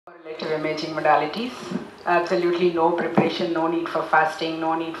Relative imaging modalities. Absolutely no preparation, no need for fasting,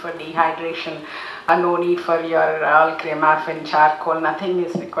 no need for dehydration, no need for your cremafin, charcoal, nothing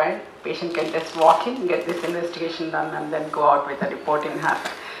is required. Patient can just walk in, get this investigation done, and then go out with a report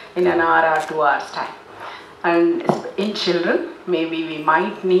in an hour or 2 hours time. And in children, maybe we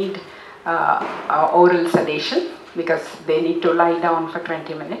might need oral sedation because they need to lie down for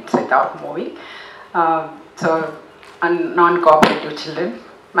 20 minutes without moving. So, non-cooperative children,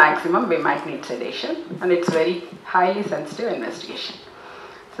 maximum we might need sedation, and it's very highly sensitive investigation.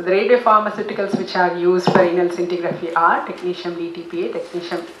 So the radiopharmaceuticals which are used for renal scintigraphy are technetium DTPA,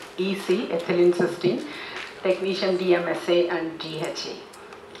 technetium EC, ethylene cysteine, technetium DMSA and DHA.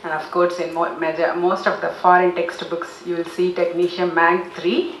 And of course in most of the foreign textbooks you will see technetium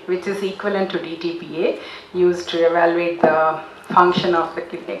Mag3, which is equivalent to DTPA, used to evaluate the function of the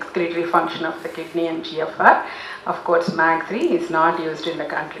kidney, excretory function of the kidney and GFR. Of course, Mag3 is not used in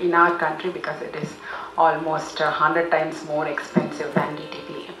our country because it is almost 100 times more expensive than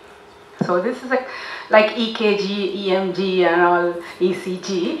DTPA. So this is like EKG, EMG and all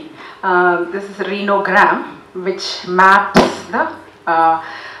ECG. This is Renogram, which maps the,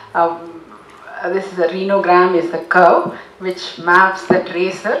 this is a Renogram is the curve which maps the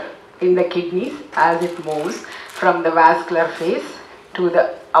tracer in the kidneys as it moves from the vascular phase to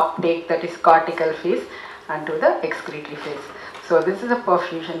the uptake, that is cortical phase, and to the excretory phase. So this is the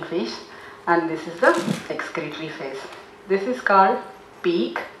perfusion phase and this is the excretory phase. This is called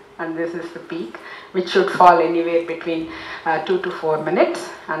peak and this is the peak, which should fall anywhere between 2 to 4 minutes,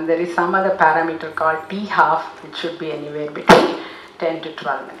 and there is some other parameter called T half, which should be anywhere between 10 to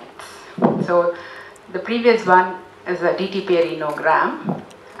 12 minutes. So the previous one is a DTPA renogram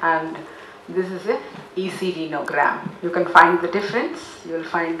and this is a EC renogram. You can find the difference. You will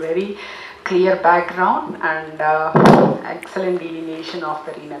find very clear background and excellent delineation of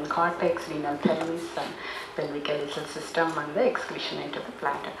the renal cortex, renal pelvis and pelvic system and the excretion into the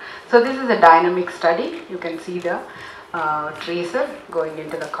bladder. So this is a dynamic study. You can see the tracer going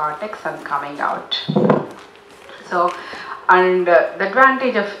into the cortex and coming out. So, and the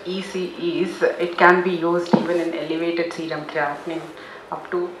advantage of EC is it can be used even in elevated serum creatinine up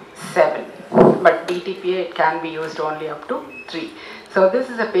to 7, but DTPA it can be used only up to 3. So this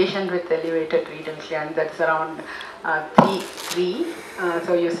is a patient with elevated renal creatinine, that's around 3.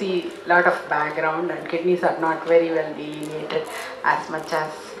 So you see a lot of background and kidneys are not very well delineated as much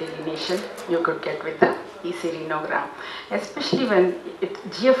as delineation you could get with the EC renogram. Especially when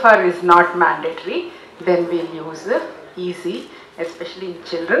GFR is not mandatory, then we'll use the EC, especially in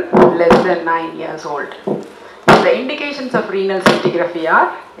children less than 9 years old. The indications of renal scintigraphy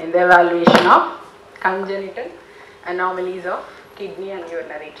are in the evaluation of congenital anomalies of kidney and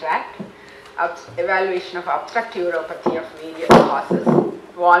urinary tract, evaluation of obstructive uropathy of various causes,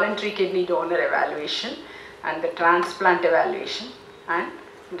 voluntary kidney donor evaluation, and the transplant evaluation, and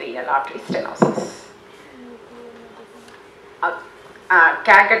renal artery stenosis.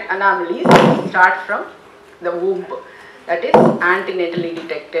 CAKUT anomalies start from the womb, that is antenatally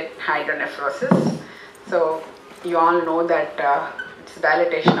detected hydronephrosis. So you all know that it's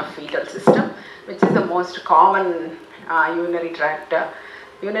dilatation of fetal system, which is the most common urinary tract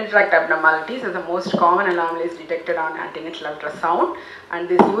abnormalities are the most common anomalies detected on antenatal ultrasound, and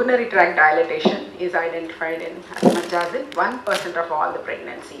this urinary tract dilatation is identified in as much as in 1% of all the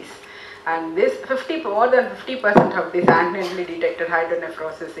pregnancies. And this more than 50% of this antenatally detected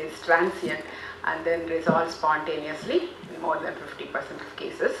hydronephrosis is transient and then resolves spontaneously in more than 50% of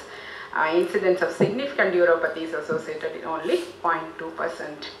cases. Incidence of significant uropathy is associated in only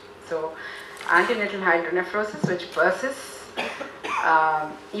 0.2%. So antenatal hydronephrosis which persists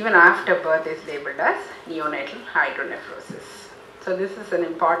even after birth is labeled as neonatal hydronephrosis. So this is an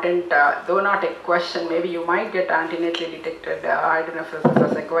important, though not a question, maybe you might get antenatally detected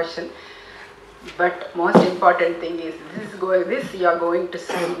hydronephrosis as a question, but most important thing is this you are going to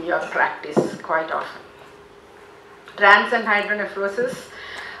see in your practice quite often. Transient hydronephrosis,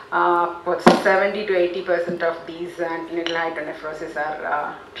 70 to 80% of these antenatal hydronephrosis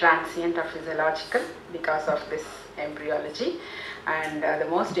are transient or physiological because of this embryology, and the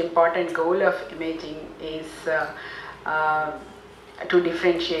most important goal of imaging is to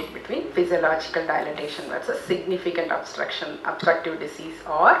differentiate between physiological dilatation versus significant obstructive disease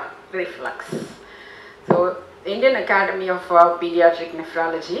or reflux. So Indian Academy of Pediatric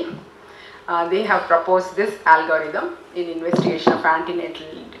Nephrology, they have proposed this algorithm in investigation of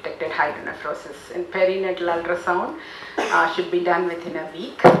antenatally detected hydronephrosis. In perinatal ultrasound should be done within a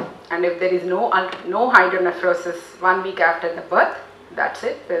week, and if there is no hydronephrosis 1 week after the birth, that's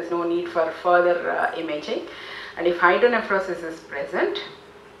it. There is no need for further imaging. And if hydronephrosis is present,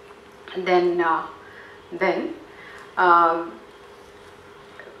 Then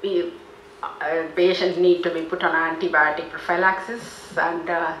patients need to be put on antibiotic prophylaxis, and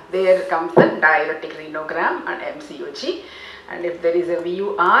there comes the diuretic renogram and MCOG. And if there is a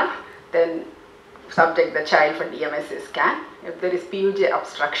VUR, then subject the child for DMSA scan. If there is PUJ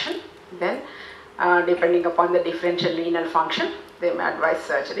obstruction, then depending upon the differential renal function, they may advise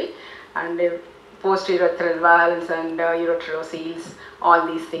surgery. And if post-urethral valves and ureteroseals, all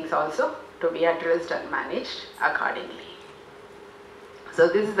these things also to be addressed and managed accordingly. So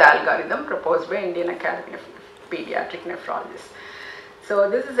this is the algorithm proposed by Indian Academy of Pediatric Nephrologists. So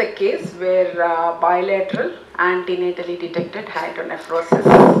this is a case where bilateral antenatally detected hydronephrosis,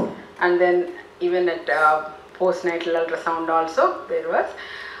 and then even at postnatal ultrasound also there was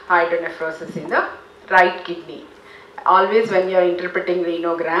hydronephrosis in the right kidney. Always when you are interpreting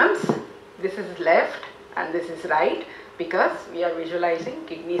renograms, this is left and this is right, because we are visualizing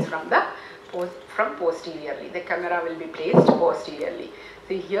kidneys from posteriorly. The camera will be placed posteriorly.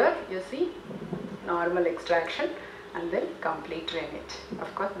 See here, you see normal extraction and then complete drainage.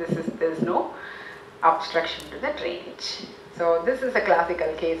 Of course, there is no obstruction to the drainage. So this is a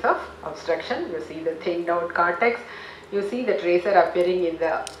classical case of obstruction. You see the thinned out cortex. You see the tracer appearing in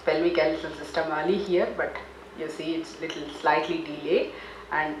the pelvic alyssal system early here, but you see it's little slightly delayed,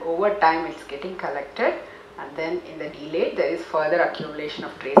 and over time it's getting collected, and then in the delayed there is further accumulation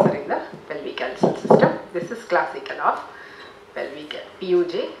of tracer in the pelvic alyssal system. This is classical of pelvic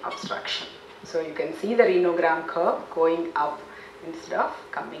PUJ obstruction. So you can see the renogram curve going up instead of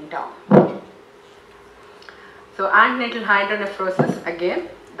coming down. So antenatal hydronephrosis, again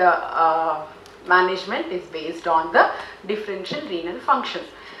the management is based on the differential renal function.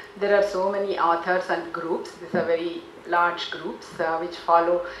 There are so many authors and groups. These are very large groups which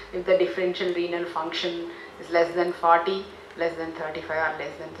follow if the differential renal function is less than 40, less than 35 or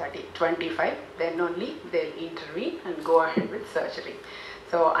less than 25, then only they'll intervene and go ahead with surgery.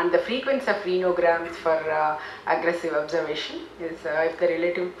 So, and the frequency of renograms for aggressive observation is if the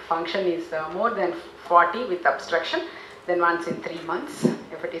relative function is more than 40 with obstruction, then once in 3 months.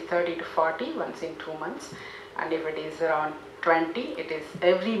 If it is 30 to 40, once in 2 months. And if it is around 20, it is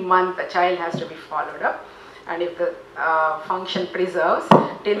every month the child has to be followed up. And if the function preserves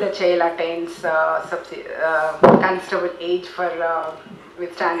till the child attains considerable age for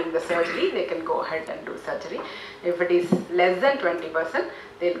withstanding the surgery, they can go ahead and do surgery. If it is less than 20%,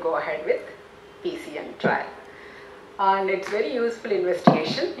 they'll go ahead with PCN trial. And it's very useful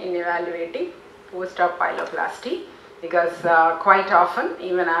investigation in evaluating post-op pyeloplasty, because quite often,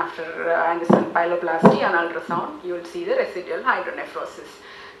 even after Anderson pyeloplasty on ultrasound, you will see the residual hydronephrosis.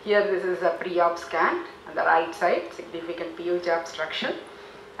 Here this is a pre-op scan on the right side, significant PUJ obstruction,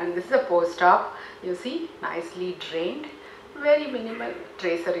 and this is a post-op. You see nicely drained, very minimal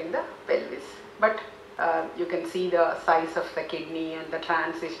tracer in the pelvis, but you can see the size of the kidney and the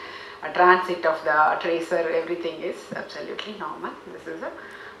transit of the tracer, everything is absolutely normal. This is a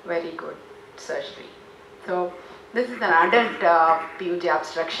very good surgery. So this is an adult PUJ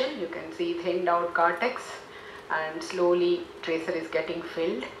obstruction. You can see thinned out cortex, and slowly tracer is getting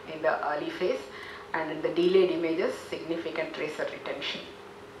filled in the early phase, and in the delayed images significant tracer retention.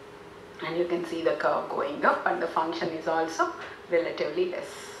 And you can see the curve going up, and the function is also relatively less.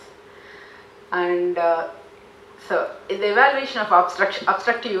 And so in the evaluation of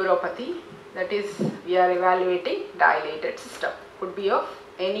obstructive uropathy, that is, we are evaluating dilated system. Could be of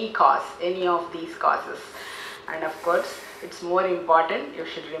any cause, any of these causes. And of course, it's more important, you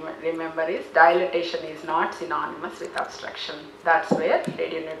should remember, is dilatation is not synonymous with obstruction. That's where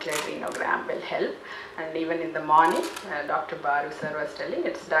radionuclide renogram will help. And even in the morning, Dr. Baru sir was telling,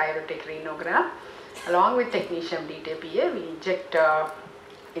 it's diuretic renogram. Along with technetium DTPA, we inject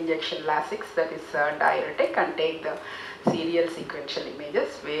injection Lasix, that is diuretic, and take the serial sequential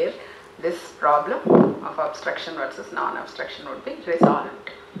images where this problem of obstruction versus non-obstruction would be resolved.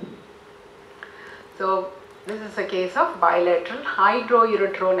 So this is a case of bilateral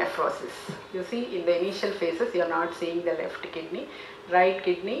hydroureteronephrosis. You see, in the initial phases, you are not seeing the left kidney. Right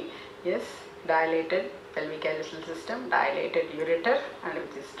kidney is dilated pelvic alyssal system, dilated ureter, and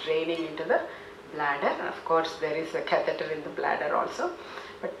which is draining into the bladder. And of course, there is a catheter in the bladder also.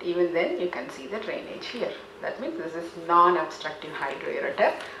 But even then, you can see the drainage here. That means this is non-obstructive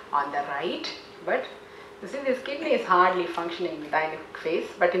hydroureter on the right, but you see this kidney is hardly functioning in the dynamic phase,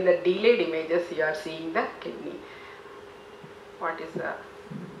 but in the delayed images you are seeing the kidney. What is the,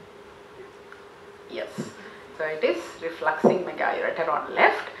 yes, so it is refluxing megaureter on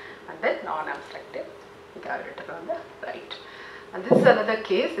left and then non-obstructive megaureter on the right. And this is another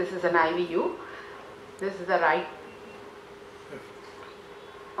case. This is an IVU. This is the right,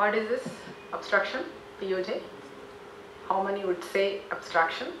 What is this? Obstruction? POJ? How many would say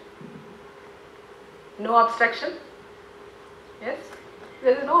obstruction? No obstruction? Yes?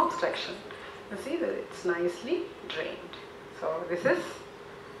 There is no obstruction. You see that it's nicely drained. So this is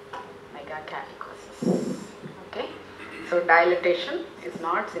megacalicosis. Okay? So dilatation is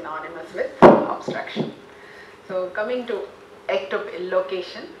not synonymous with obstruction. So coming to ectopic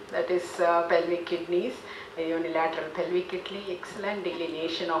location, that is pelvic kidneys, unilateral pelvic kidney, excellent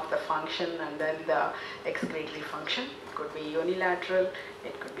delineation of the function and then the excretory function. It could be unilateral,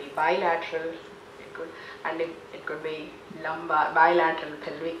 it could be bilateral, it could be lumbar, bilateral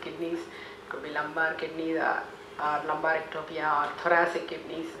pelvic kidneys, it could be lumbar kidneys or lumbar ectopia, or thoracic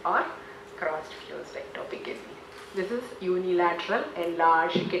kidneys, or crossed fused ectopic kidney. This is unilateral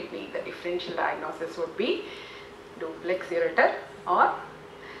enlarged kidney. The differential diagnosis would be duplex ureter, or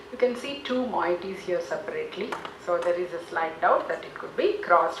you can see two moieties here separately. So there is a slight doubt that it could be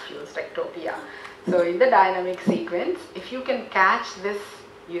crossed fused ectopia. So in the dynamic sequence, if you can catch this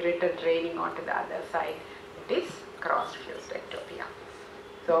ureter draining onto the other side, it is crossed fused ectopia.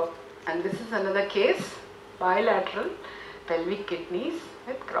 So, and this is another case, bilateral pelvic kidneys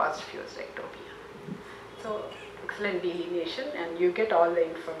with crossed fused ectopia. So excellent delineation, and you get all the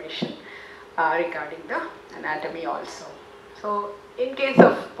information regarding the anatomy also. So in case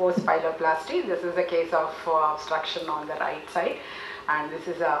of post-pyeloplasty, this is a case of obstruction on the right side, and this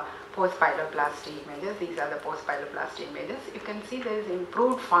is a post-pyeloplasty images. These are the post-pyeloplasty images. You can see there is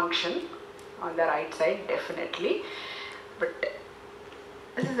improved function on the right side, definitely, but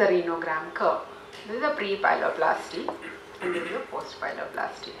this is a renogram curve. This is a pre-pyeloplasty and this is a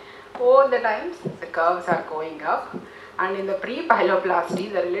post-pyeloplasty. All the times the curves are going up, and in the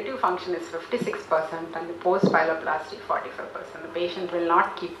pre-pyeloplasty the relative function is 56% and the post-pyeloplasty 45%. The patient will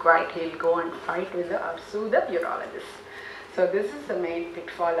not keep quiet, he will go and fight with or sue the urologist. So this is the main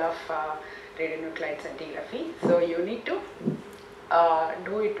pitfall of radionuclide scintigraphy. So you need to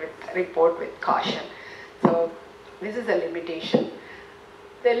do it with report with caution. So this is a limitation.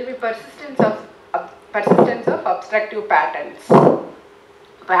 There will be persistence of obstructive pattern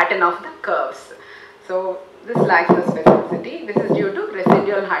of the curves. So this lacks the specificity. This is due to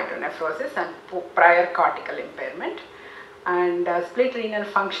residual hydronephrosis and prior cortical impairment. And split renal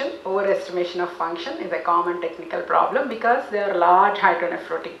function, overestimation of function, is a common technical problem because there are large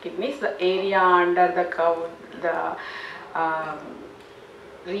hydronephrotic kidneys. The area under the curve, the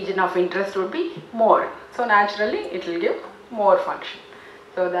region of interest would be more. So naturally it will give more function.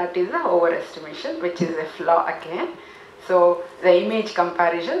 So that is the overestimation, which is a flaw again. So the image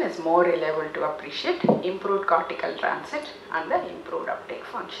comparison is more reliable to appreciate improved cortical transit and the improved uptake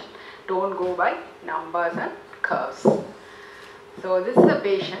function. Don't go by numbers and curves. So this is a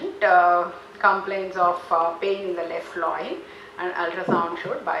patient complains of pain in the left loin, and ultrasound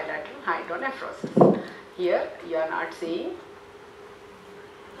showed bilateral hydronephrosis. Here you are not seeing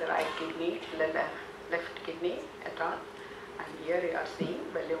the right kidney, the left kidney at all, and here you are seeing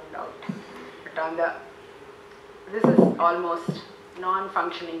ballooned out. But on the, this is almost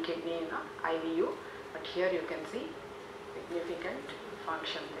non-functioning kidney in the IVU, but here you can see significant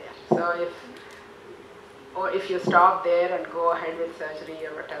function there. So if you stop there and go ahead with surgery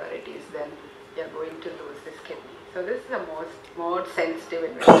or whatever it is, then you are going to lose this kidney. So this is a more sensitive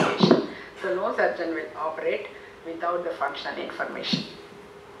investigation. So no surgeon will operate without the functional information.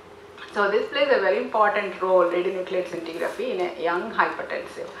 So this plays a very important role, radionuclide scintigraphy, in a young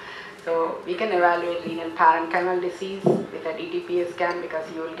hypertensive. So we can evaluate renal parenchymal disease with a DTPA scan because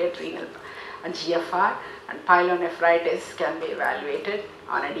you will get renal GFR, and pyelonephritis can be evaluated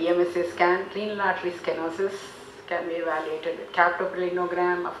on a DMSA scan. Renal artery stenosis can be evaluated with Captopril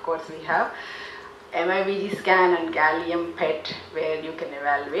Renogram. Of course, we have MIBG scan and gallium PET, where you can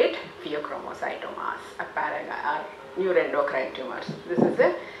evaluate pheochromocytomas, or neuroendocrine tumors. This is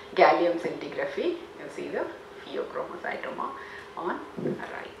a gallium scintigraphy. You see the pheochromocytoma on the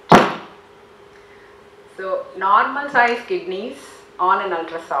right. So normal size kidneys on an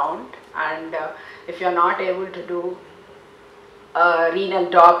ultrasound, and if you are not able to do renal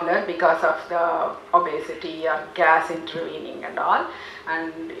Doppler because of the obesity or gas intervening and all,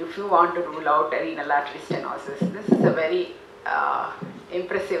 and if you want to rule out a renal artery stenosis, this is a very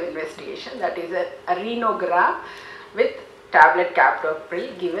impressive investigation. That is a Renogram with tablet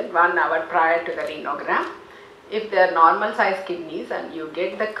Captopril given 1 hour prior to the Renogram. If they are normal size kidneys and you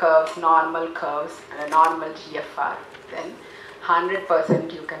get the curves, normal curves and a normal GFR, then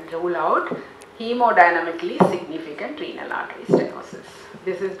 100% you can rule out hemodynamically significant renal artery stenosis.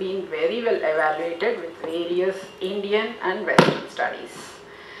 This is being very well evaluated with various Indian and Western studies.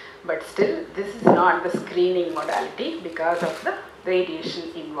 But still, this is not the screening modality because of the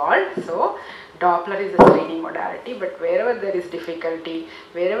radiation involved. So Doppler is a screening modality, but wherever there is difficulty,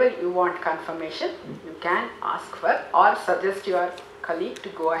 wherever you want confirmation, you can ask for or suggest your colleague to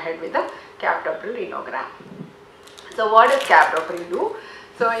go ahead with the Captopril Renogram. So what does Captopril do?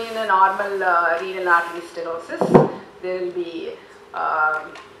 So in a normal renal artery stenosis, there will be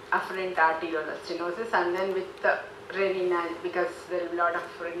afferent arterial stenosis, and then with the renin, because there will be a lot of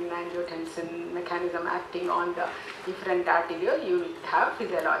renin-angiotensin mechanism acting on the efferent arteriole, you will have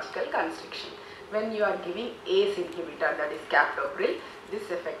physiological constriction. When you are giving ACE inhibitor, that is Captopril, this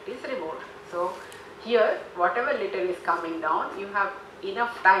effect is removed. So here, whatever little is coming down, you have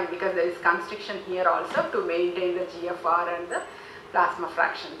enough time, because there is constriction here also, to maintain the GFR and the plasma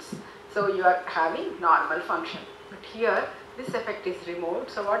fractions. So you are having normal function. But here, this effect is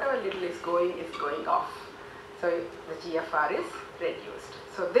removed, so whatever little is going off. So the GFR is reduced.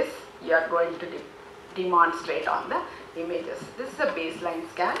 So this you are going to demonstrate on the images. This is a baseline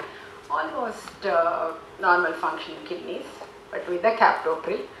scan, almost normal functioning kidneys, but with the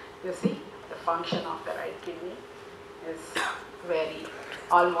Captopril, you see the function of the right kidney is very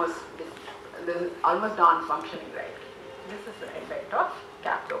almost non-functioning right kidney. This is the effect of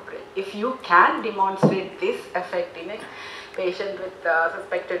Captopril. If you can demonstrate this effect in a patient with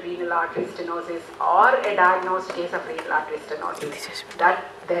suspected renal artery stenosis or a diagnosed case of renal artery stenosis,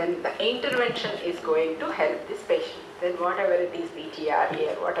 then the intervention is going to help this patient. Then whatever it is,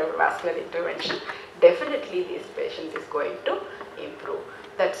 BTRA or whatever vascular intervention, definitely this patient is going to improve.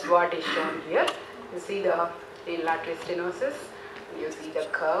 That's what is shown here. You see the renal artery stenosis, you see the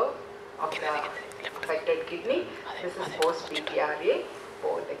curve of the affected kidney. This is post BTRA,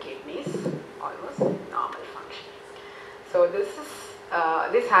 both the kidneys almost normal function. So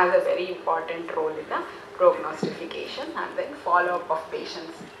this has a very important role in the prognostication and then follow-up of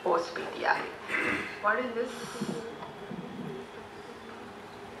patients post BTRA. What is this?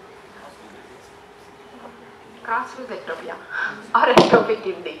 Cross-fuse ectopia or ectopic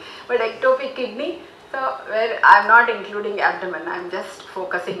kidney. But ectopic kidney, so where I am not including abdomen, I am just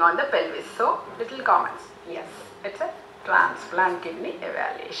focusing on the pelvis. So little comments. Yes, it's a transplant kidney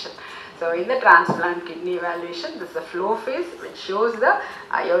evaluation. So in the transplant kidney evaluation, this is a flow phase which shows the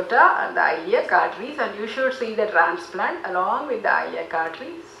aorta and the iliac arteries, and you should see the transplant along with the iliac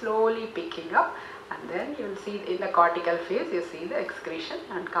artery slowly picking up, and then you will see in the cortical phase, you see the excretion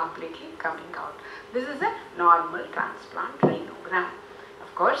and completely coming out. This is a normal transplant renogram.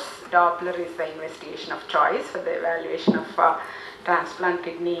 Of course, Doppler is the investigation of choice for the evaluation of transplant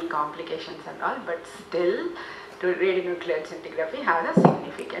kidney complications and all, but still radionuclide scintigraphy has a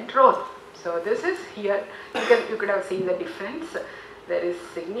significant role. So this is here, you could have seen the difference. There is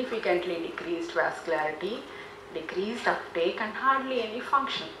significantly decreased vascularity, decreased uptake, and hardly any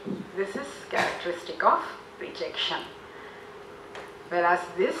function. This is characteristic of rejection. Whereas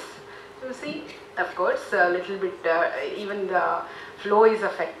this, you see, of course, a little bit, even the flow is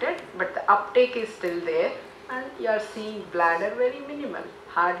affected, but the uptake is still there, and you are seeing bladder very minimal.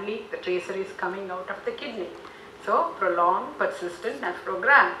 Hardly the tracer is coming out of the kidney. So prolonged persistent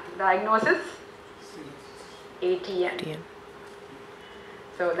nephrogram. Diagnosis? ATN.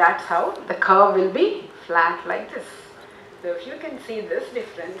 So that's how the curve will be flat like this. So if you can see this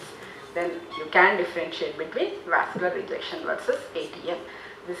difference, then you can differentiate between vascular rejection versus ATN.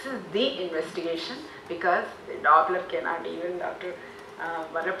 This is the investigation, because the Doppler cannot, even Dr.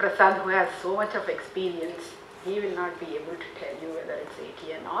 Varaprasad, who has so much of experience, he will not be able to tell you whether it's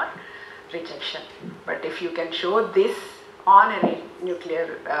ATN or rejection. But if you can show this on a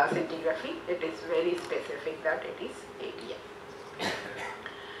nuclear scintigraphy, it is very specific that it is ATN.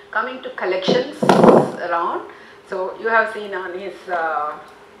 Coming to collections around, so you have seen on his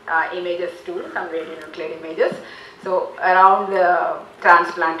images too, some radionuclide images. So around the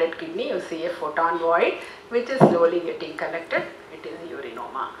transplanted kidney, you see a photon void which is slowly getting collected. It is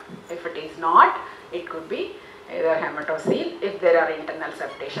urinoma. If it is not, it could be either hematocele if there are internal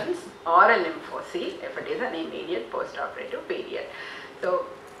septations, or a lymphocele if it is an immediate postoperative period. So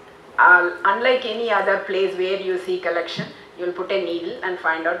unlike any other place where you see collection, you will put a needle and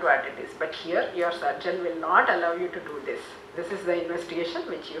find out what it is. But here your surgeon will not allow you to do this. This is the investigation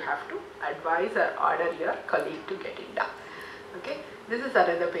which you have to advise or order your colleague to get it done. Okay. This is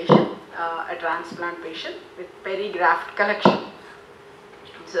another patient, a transplant patient with perigraft collection.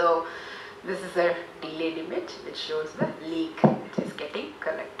 So this is a delayed image which shows the leak which is getting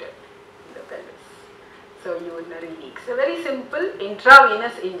collected in the pelvis. So urinary leaks. A very simple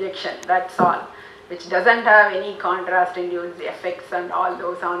intravenous injection, that's all, which doesn't have any contrast-induced effects and all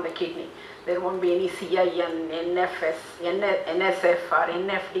those on the kidney. There won't be any CIN, NSF or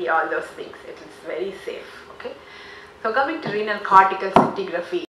NFD, all those things. It is very safe. Okay. So coming to renal cortical scintigraphy.